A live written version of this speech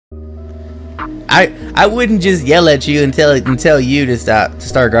I wouldn't just yell at you and tell you to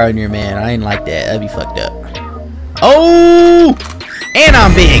start guarding your man. I ain't like that. That'd be fucked up. Oh, and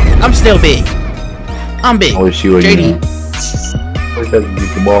I'm big. I'm still big. I'm big. I wish you would. JD.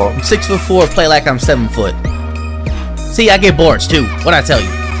 The ball. I'm 6'4", play like I'm 7 foot. See, I get boards too. What'd I tell you?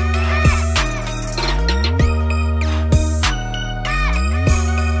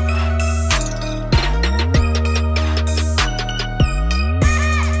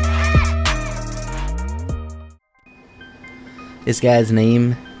 This guy's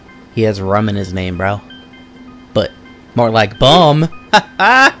name, he has rum in his name, bro. But more like bum.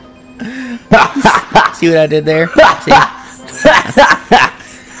 See what I did there? See?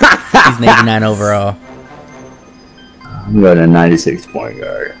 He's 89 overall. I'm going to 96 point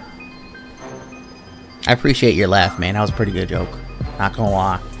guard. I appreciate your laugh, man. That was a pretty good joke. Not gonna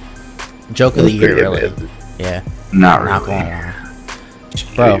lie. Joke of the year, really. Yeah. Not really. Not gonna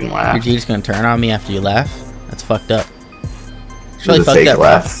lie. Bro, you're just gonna turn on me after you laugh? That's fucked up. It's really fucked up,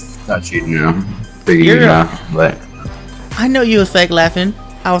 laugh. Not cheating, you know. But I know you was fake laughing.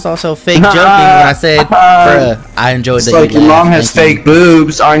 I was also fake joking when I said, bruh, I enjoyed that. Like your mom has fake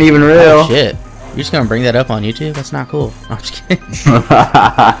boobs, aren't even real. Oh, shit. You're just gonna bring that up on YouTube? That's not cool. I'm just kidding.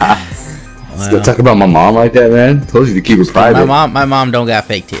 Wow. Talk about my mom like that, man. Told you to keep it private. My mom don't got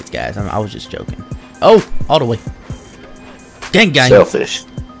fake tits, guys. I was just joking. Oh, all the way. Gang. Selfish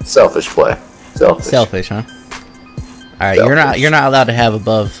play. Selfish, huh? All right, you're not allowed to have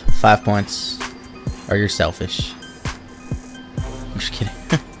above 5 points, or you're selfish. I'm just kidding.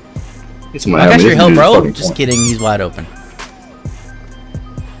 I got your help, bro. Just kidding. He's wide open.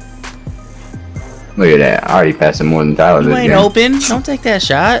 Look at that. I already passed him more than Tyler. You ain't open. Don't take that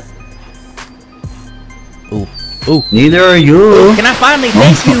shot. Ooh. Neither are you. Ooh, can I finally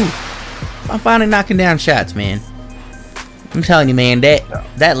thank you? I'm finally knocking down shots, man. I'm telling you, man.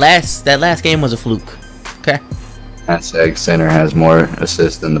 That last game was a fluke. Okay. That seg center has more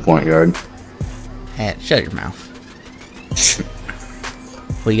assists than the point guard. Hey, shut your mouth.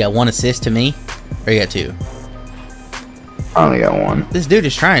 Well, you got 1 assist to me, or you got 2? I only got 1. This dude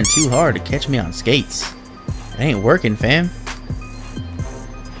is trying too hard to catch me on skates. It ain't working, fam.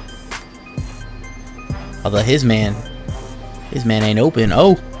 Although his man ain't open.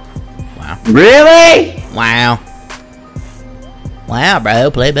 Oh, wow. Really? Wow,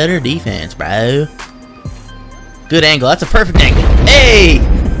 bro. Play better defense, bro. Good angle. That's a perfect angle. Hey!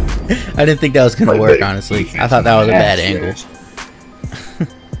 I didn't think that was gonna work, honestly. I thought that was a bad angle.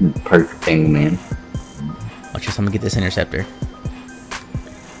 Perfect angle, man. Watch this. I'm gonna get this interceptor.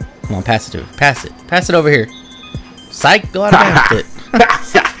 Come on, pass it to her. Pass it. Pass it over here. Psych, go out of bounds with it.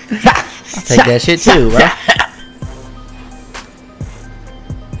 I'll take that shit too, bro.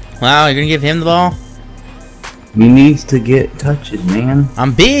 Wow, you're gonna give him the ball? He needs to get touches, man.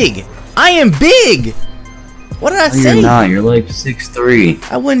 I'm big. I am big. What did I say? You're not. You're like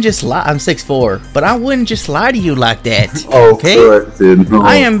 6'3". I wouldn't just lie. I'm 6'4", but I wouldn't just lie to you like that. Oh, okay? corrected. No.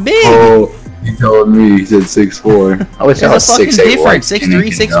 I am big. Oh, you told me you said 6'4". I wish I was 6'8". Difference.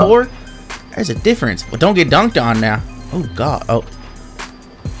 6'3", 6'4". There's a difference. Well, don't get dunked on now. Oh God. Oh.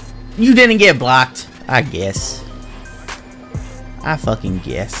 You didn't get blocked. I guess. I fucking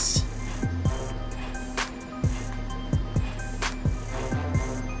guess.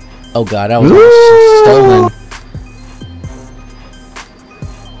 Oh God, that was stolen.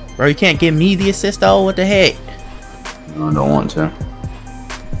 Bro, you can't give me the assist though. What the heck? No, I don't want to.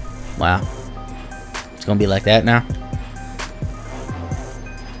 Wow. It's gonna be like that now.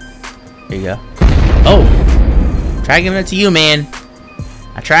 Here you go. Oh! Try giving it to you, man.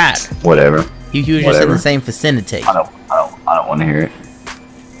 I tried. Whatever. You were just in the same vicinity. I don't want to hear it.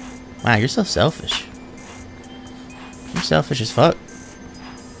 Wow, you're so selfish. You're selfish as fuck.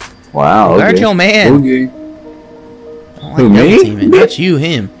 Wow. Guard your man. Okay. I don't like double teaming. Not you,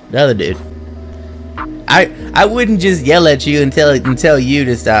 him. The other dude. I wouldn't just yell at you and tell you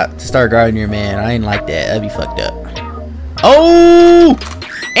to start guarding your man. I ain't like that. That'd be fucked up. Oh!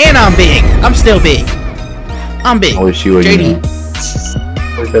 And I'm big. I'm still big. I'm big. I wish you would. JD.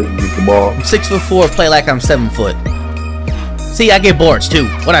 The ball. I'm 6'4", play like I'm 7 foot. See, I get boards too.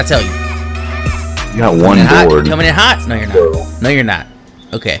 What'd I tell you? You got 1 board. Coming in hot? No, you're not. No, you're not.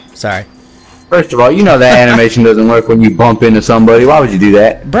 Okay, sorry. First of all, you know that animation doesn't work when you bump into somebody. Why would you do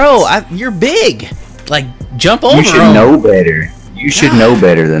that? Bro, you're big. Like, jump over them. You should know better. You should know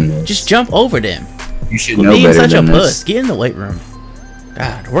better than this. Just jump over them. You should know better than this. Being such a puss. Get in the weight room.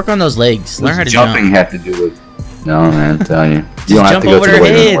 God, work on those legs. Learn how to jump. Jumping have to do with... No, man, I'm telling you. You don't have to go to the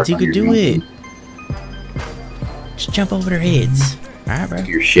weight room. Jump over their heads. You could do it. Just jump over their heads. Alright, bro.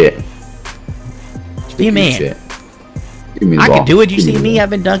 Your shit. Be a man. Give me the I ball. can do it. You see me? I've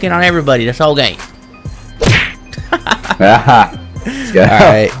been dunking on everybody this whole game. Yeah.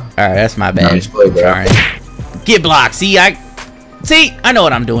 Alright, that's my bad. Nice play, bro. Alright. Get blocked. See, I know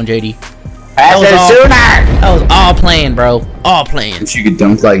what I'm doing, JD. That was all playing, bro. All playing. you could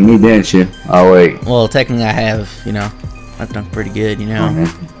dunk like me, didn't you? Oh wait. Well, technically I have, you know. I dunk pretty good, you know.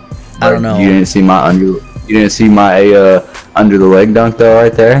 Mm-hmm. I don't know. You didn't see my under the leg dunk though,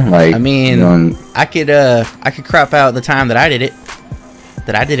 right there. Like, I mean, you know, I could crop out the time that I did it.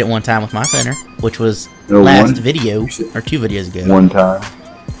 That I did it one time with my center, which was last video or 2 videos ago. One time.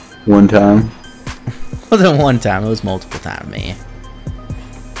 It wasn't one time. It was multiple times, man.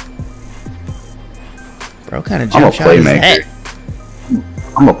 Bro, kind of jump shot is that?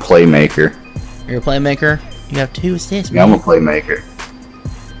 I'm a playmaker. You're a playmaker. You have 2 assists. Yeah, man. I'm a playmaker.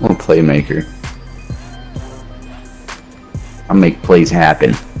 I make plays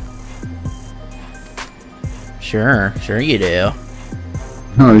happen. Sure you do.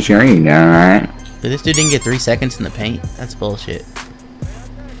 Oh, sure you know, right? Dude, this dude didn't get 3 seconds in the paint. That's bullshit.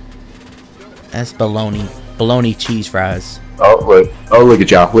 That's baloney. Baloney cheese fries. Oh look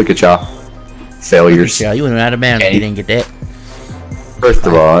at y'all. Failures. Yeah, you went out of bounds if you didn't get that. First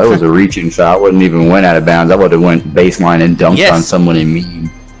of all, it was a reaching shot. I wouldn't even went out of bounds. I would have went baseline and dunked on someone in me.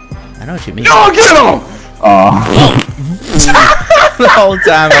 I know what you mean. No, get him! The whole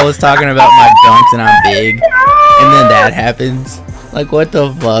time I was talking about my dunks and I'm big, and then that happens. Like, what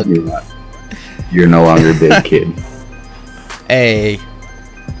the fuck? You're no longer a big kid. Hey,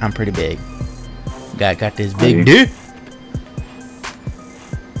 I'm pretty big. Got this big dude.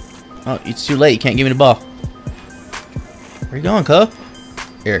 Oh, it's too late. You can't give me the ball. Where you going, cuz?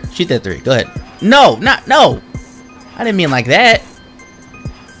 Here, shoot that 3. Go ahead. No. I didn't mean like that.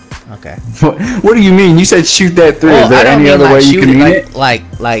 Okay. What do you mean? You said shoot that 3. Well, is there any other way you can mean it? Like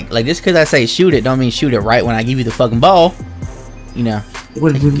just because I say shoot it, don't mean shoot it right when I give you the fucking ball. You know,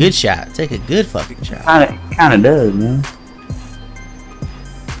 take a good shot. Take a good fucking shot. Kind of does, man.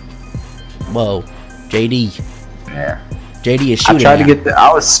 Whoa, JD. Yeah. JD is shooting. I tried to get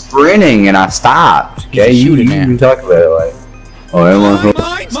I was sprinting and I stopped. Okay, you can talk about it like. Oh, what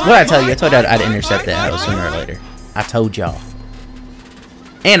did I tell you? I told you I'd intercept that house sooner or later. I told y'all.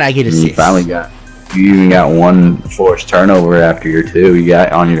 And I get assists. You even got 1 forced turnover after your 2 you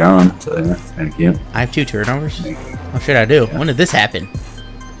got on your own. So yeah, thank you. I have 2 turnovers. What should I do? Yeah. When did this happen?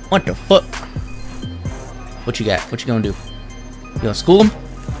 What the fuck? What you got? What you gonna do? You gonna school him?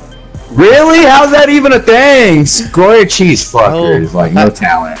 Really? How's that even a thing? Square cheese fuckers, like no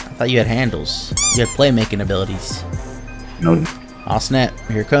talent. I thought you had handles. You had playmaking abilities. No. Oh snap!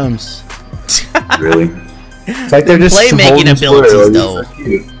 Here it comes. Really? It's like they're just playmaking abilities, though.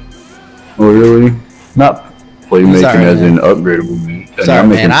 Oh really? Not playmaking as in upgradable. Man. Sorry,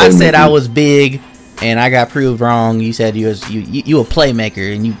 man. I said I was big, and I got proved wrong. You said you a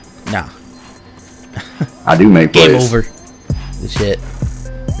playmaker, and you nah. I do make plays. Game over. Good shit.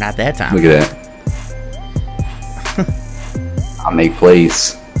 Not that time. Look at that. I make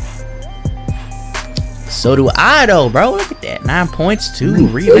plays. So do I, though, bro. Look at that. 9 points, 2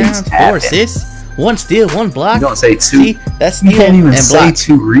 rebounds, 4 assists, 1 steal, 1 block. You don't say 2. See, that's steal. You can't even say block.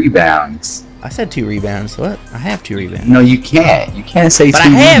 2 rebounds. I said 2 rebounds. What? I have 2 rebounds. No, you can't. You can't say but 2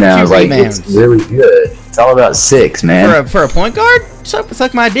 rebounds. I have 2 like, rebounds. It's really good. It's all about 6, man. For a point guard?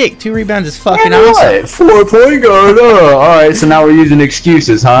 Suck my dick. 2 rebounds is fucking awesome. 4 point guard. Alright, so now we're using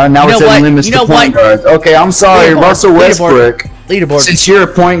excuses, huh? Now we're setting limits to point guards. Okay, I'm sorry, Russell Westbrook. Leaderboard. Since you're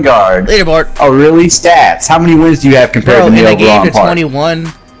a point guard. Leaderboard. Oh, really? Stats. How many wins do you have compared to Neil Blanc? In a game to 21,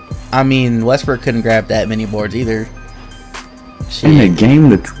 I mean, Westbrook couldn't grab that many boards either. Shit. In a game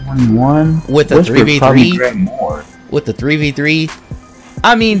to 21? With the 3v3? With the 3v3?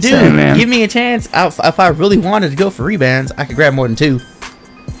 I mean, dude, give me a chance. If I really wanted to go for rebounds, I could grab more than 2.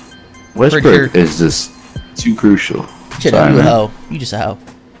 Westbrook is just too crucial. Shut up, you a hoe. You just a hoe.